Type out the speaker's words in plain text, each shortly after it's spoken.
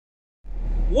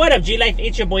What up, G-Life?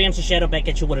 It's your boy MC Shadow back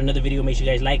at you with another video. Make sure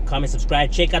you guys like, comment,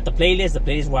 subscribe, check out the playlist. The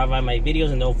playlist where I find my videos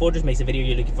and the old folders makes the video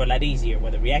you're looking for a lot easier.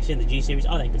 Whether reaction, the G-series,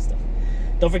 all that good stuff.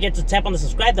 Don't forget to tap on the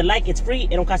subscribe, the like. It's free.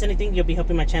 It don't cost anything. You'll be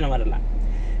helping my channel out a lot.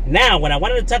 Now, what I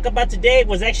wanted to talk about today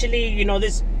was actually,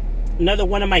 this another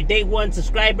one of my day one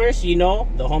subscribers, the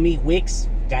homie Wix.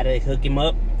 Gotta hook him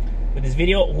up with this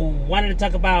video. Who wanted to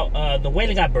talk about the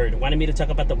hulga bird. Wanted me to talk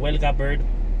about the hulga bird.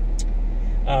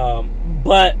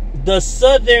 But the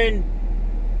southern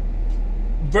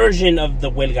version of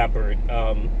the hulga bird.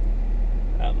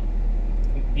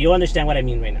 You understand what I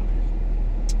mean right now.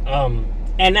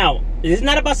 And now, this is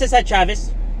not about Cesar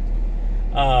Chavez.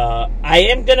 I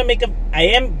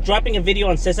am dropping a video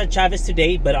on Cesar Chavez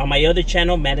today, but on my other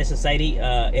channel, Madness Society,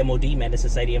 M.O.D, Madness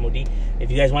Society, M.O.D. If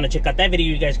you guys want to check out that video,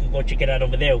 you guys can go check it out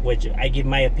over there, which I give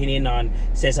my opinion on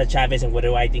Cesar Chavez and what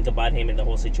do I think about him and the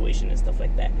whole situation and stuff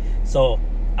like that. So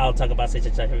I'll talk about Cesar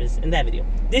Chavez in that video.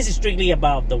 This is strictly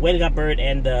about the hulga bird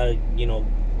and the,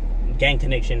 gang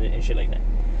connection and shit like that.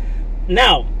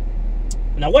 Now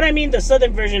what I mean, the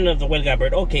southern version of the hulga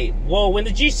bird. Okay, well, when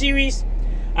the G series,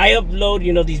 I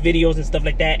upload, these videos and stuff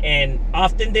like that, and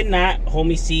often than not,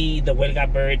 homies see the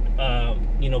hulga bird,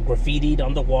 graffitied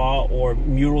on the wall, or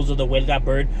murals of the hulga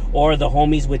bird, or the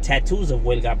homies with tattoos of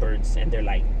hulga birds, and they're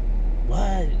like,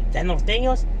 what, that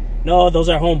norteños? No, those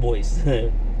are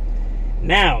homeboys.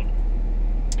 Now,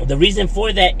 the reason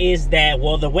for that is that,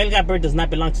 well, the hulga bird does not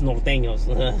belong to norteños.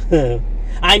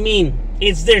 I mean,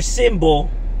 it's their symbol,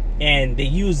 and they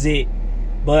use it,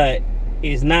 but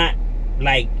it's not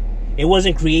like, it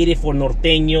wasn't created for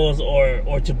norteños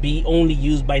or to be only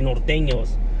used by norteños.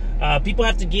 People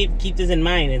have to keep this in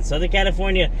mind. In Southern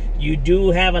California, you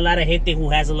do have a lot of gente who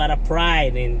has a lot of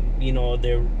pride in,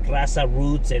 their raza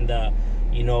roots and the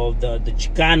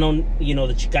Chicano,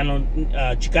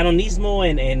 Chicanonismo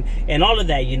and all of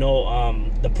that,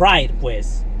 the pride,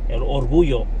 pues, el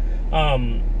orgullo.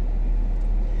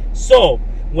 So,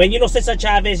 when, Cesar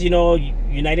Chavez,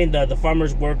 uniting the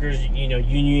farmers, workers,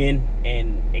 union,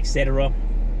 and etc.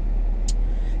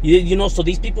 So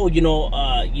these people,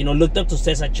 looked up to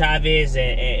Cesar Chavez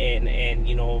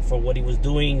and for what he was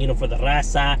doing, for the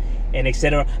raza and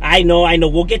etc. I know.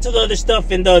 We'll get to the other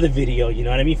stuff in the other video. You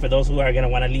know what I mean? For those who are gonna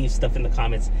want to leave stuff in the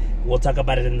comments, we'll talk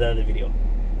about it in the other video,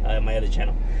 my other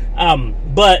channel.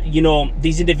 But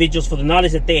these individuals, for the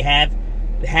knowledge that they had,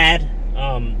 they had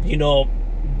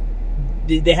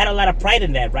a lot of pride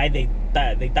in that, right? They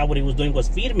thought what he was doing was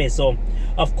firme. So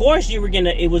of course it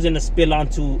was gonna spill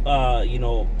onto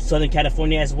Southern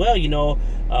California as well.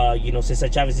 Cesar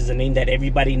Chavez is a name that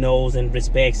everybody knows and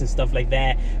respects and stuff like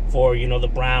that for the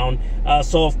brown.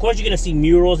 So of course you're gonna see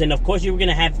murals, and of course you're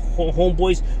gonna have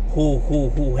homeboys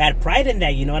who had pride in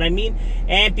that. You know what I mean?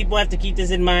 And people have to keep this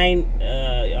in mind.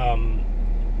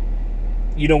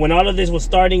 When all of this was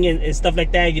starting and stuff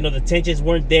like that, the tensions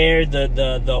weren't there.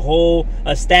 The whole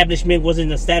establishment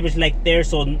wasn't established like there.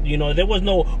 So, there was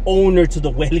no owner to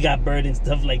the hulga bird and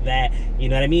stuff like that. You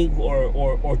know what I mean?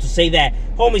 Or to say that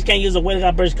homies can't use the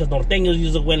hulga birds because norteños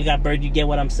use the hulga bird. You get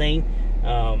what I'm saying?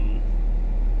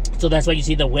 So that's why you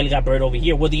see the hulga bird over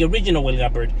here. Well, the original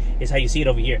hulga bird is how you see it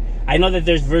over here. I know that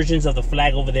there's versions of the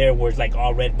flag over there where it's like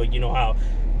all red, but you know how,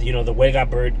 the hulga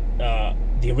bird,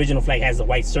 the original flag has the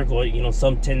white circle.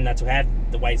 Some tend not to have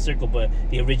the white circle, but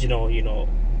the original,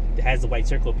 it has the white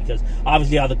circle because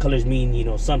obviously all the colors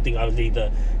mean, something. Obviously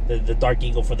the dark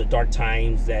eagle for the dark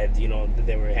times that, that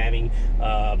they were having,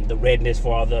 the redness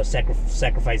for all the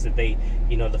sacrifice that they,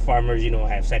 the farmers,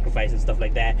 have sacrificed and stuff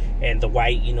like that, and the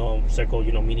white, circle,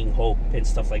 meaning hope and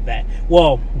stuff like that.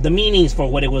 Well, the meanings for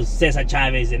what it was Cesar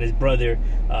Chavez and his brother,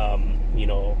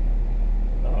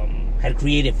 had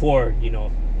created for,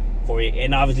 for it,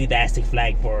 and obviously the Aztec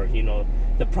flag for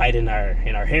the pride in our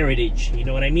heritage. You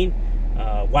know what I mean?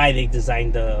 Why they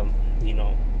designed the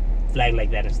flag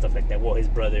like that and stuff like that. Well, his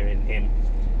brother and him.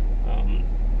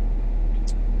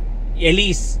 At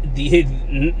least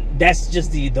that's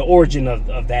just the origin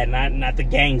of that, not the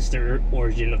gangster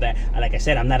origin of that. Like I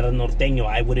said, I'm not a norteño.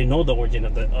 I wouldn't know the origin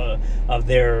of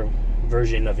their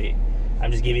version of it.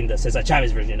 I'm just giving the Cesar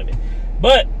Chavez version of it.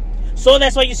 But so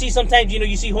that's why you see sometimes,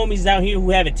 you see homies down here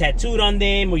who have it tattooed on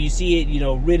them, or you see it,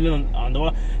 written on the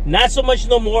wall. Not so much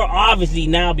no more, obviously,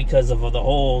 now because of the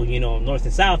whole, North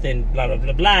and South and blah, blah,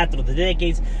 blah, blah, through the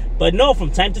decades. But no,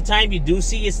 from time to time, you do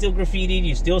see it still graffitied.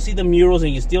 You still see the murals,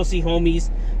 and you still see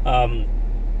homies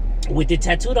with it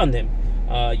tattooed on them.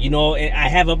 And I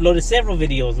have uploaded several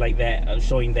videos like that,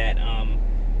 showing that.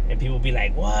 And people be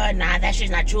like, what? Nah, that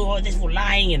shit's not true. Oh, this for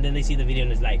lying. And then they see the video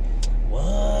and it's like,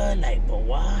 what? Like, but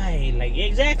why? Like,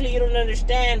 exactly, you don't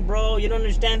understand, bro. You don't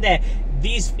understand that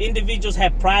these individuals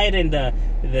have pride in the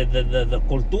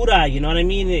cultura, you know what I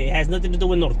mean? It has nothing to do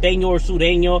with norteño or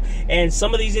sureño. And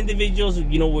some of these individuals,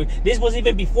 you know, this was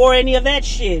even before any of that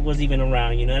shit was even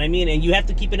around, you know what I mean? And you have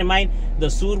to keep it in mind, the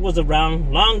sur was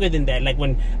around longer than that. Like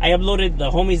when I uploaded the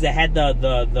homies that had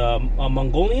the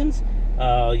Mongolians,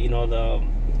 you know,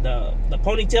 the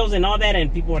ponytails and all that,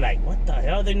 and people were like, what the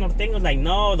hell, they're norteños? Like,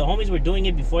 no, the homies were doing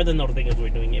it before the norteños were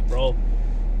doing it, bro.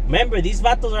 Remember, these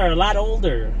vatos are a lot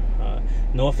older.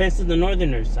 No offense to the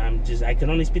northerners. I can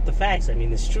only speak the facts. I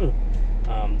mean, it's true.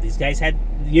 These guys had,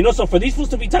 you know, so for these fools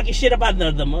to be talking shit about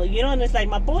the you know, and it's like,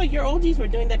 my boy, your OGs were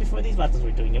doing that before these vatos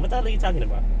were doing it. What the hell are you talking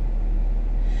about?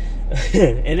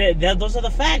 And those are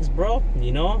the facts, bro.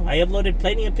 You know, I uploaded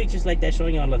plenty of pictures like that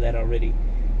showing all of that already.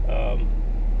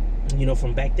 You know,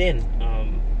 from back then.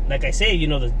 Like I say, you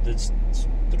know, the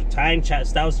time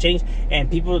styles change, and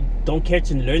people don't care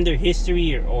to learn their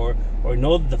history or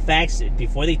know the facts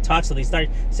before they talk, so they start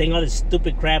saying all this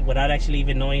stupid crap without actually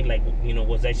even knowing, like, you know,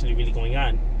 what's actually really going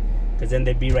on. Because then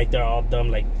they'd be right there all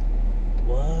dumb, like,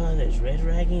 what, there's red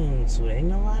ragging in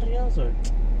sureño barrios, or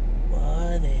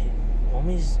what, the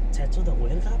homies tattooed the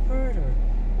huelga bird, or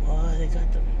what, they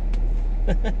got them.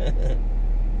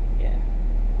 Yeah,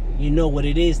 you know what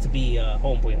it is to be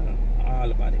homeboy, all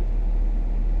about it.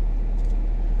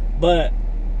 But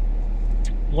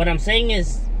what I'm saying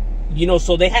is, you know,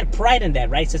 so they had pride in that,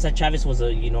 right? Cesar Chavez was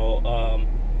a, you know,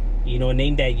 a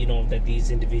name that, you know, that these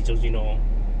individuals, you know,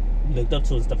 looked up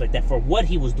to and stuff like that for what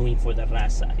he was doing for the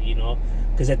raza, you know?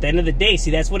 Because at the end of the day, see,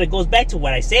 that's what it goes back to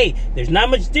what I say. There's not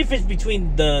much difference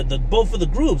between the both of the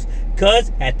groups.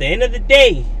 Because at the end of the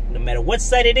day, no matter what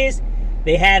side it is,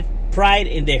 they have pride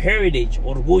in their heritage.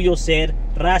 Orgullo ser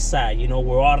raza. You know,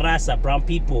 we're all raza, brown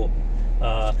people.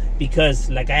 Because,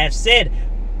 like I have said,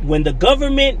 when the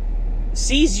government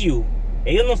sees you,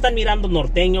 ellos no están mirando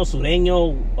norteño,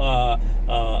 sureño,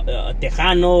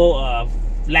 tejano,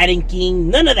 Latin king,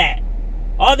 none of that.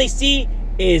 All they see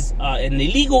is an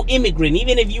illegal immigrant.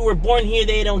 Even if you were born here,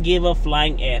 they don't give a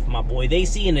flying F, my boy. They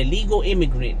see an illegal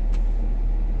immigrant.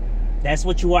 That's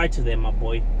what you are to them, my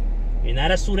boy. You're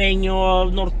not a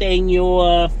sureño,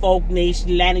 norteño, folk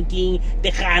nation, Latin king,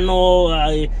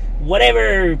 tejano,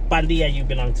 whatever pandilla you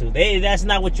belong to. That's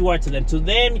not what you are to them. To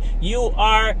them, you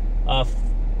are a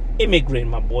immigrant,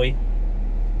 my boy.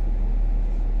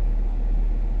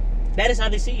 That is how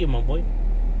they see you, my boy.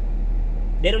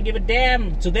 They don't give a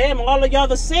damn. To them, all of y'all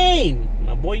the same.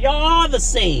 My boy, y'all are the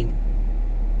same.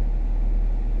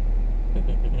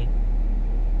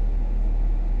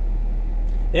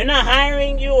 They're not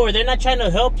hiring you, or they're not trying to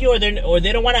help you, or they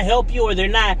don't want to help you, or they're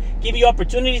not giving you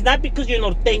opportunities, not because you're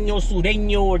norteño,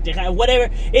 sureño, or tejano, whatever.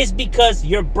 It's because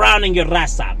you're brown and you're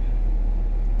raza.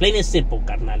 Plain and simple,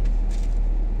 carnal.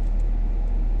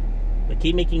 But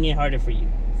keep making it harder for you,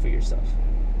 for yourself.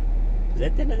 Because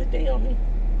at the end of the day, homie,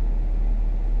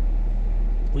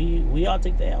 we all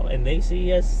take the L, and they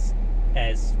see us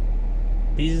as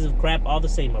pieces of crap all the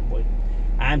same, my boy.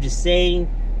 I'm just saying.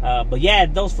 But yeah,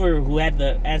 those who had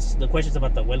the questions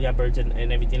about the huelga birds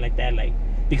and everything like that, like,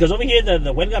 because over here the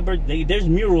huelga birds, there's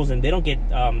murals, and they don't get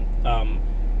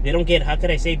how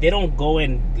could I say, they don't go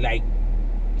and, like,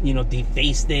 you know,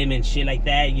 deface them and shit like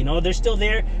that. You know, they're still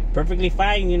there perfectly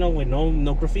fine, you know, with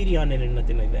no graffiti on it and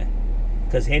nothing like that.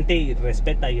 Because gente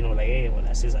respeta, you know, like, hey, well,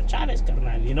 that's Cesar Chavez,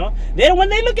 carnal, you know. When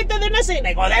they look at that, they're not saying,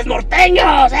 like, oh, that's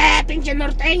norteños, pinche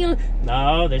norteños.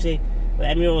 No, they're saying,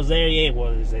 that mural was there, yeah, well,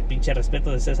 it's a pinche respeto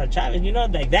de Cesar Chavez, you know,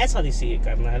 like, that's how they see it,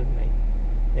 carnal. Like,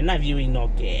 they're not viewing, no.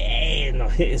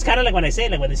 It's kind of like when I say,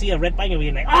 like, when they see a red pine,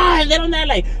 we're like, oh, they're not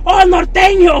like, oh,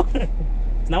 norteño.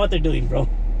 It's not what they're doing, bro.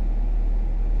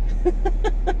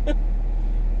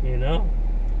 You know?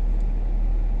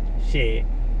 Shit.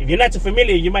 If you're not too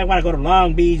familiar, you might want to go to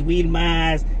Long Beach,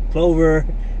 Wilmas, Clover,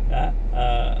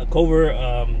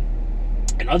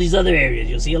 and all these other areas.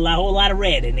 You'll see a whole lot of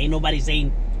red, and ain't nobody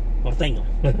saying norteño.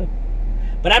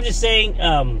 But I'm just saying,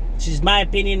 this is my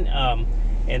opinion,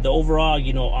 and the overall,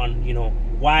 you know, on, you know,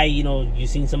 why, you know, you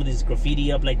seen some of this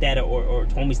graffiti up like that, or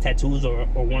homies tattoos, or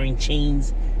wearing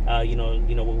chains, you know,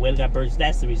 with huelga birds.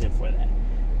 That's the reason for that.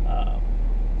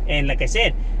 And like I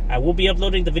said, I will be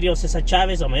uploading the video of Cesar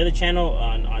Chavez on my other channel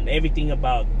on everything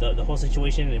about the whole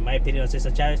situation, in my opinion, on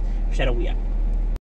Cesar Chavez. Shadow, we out.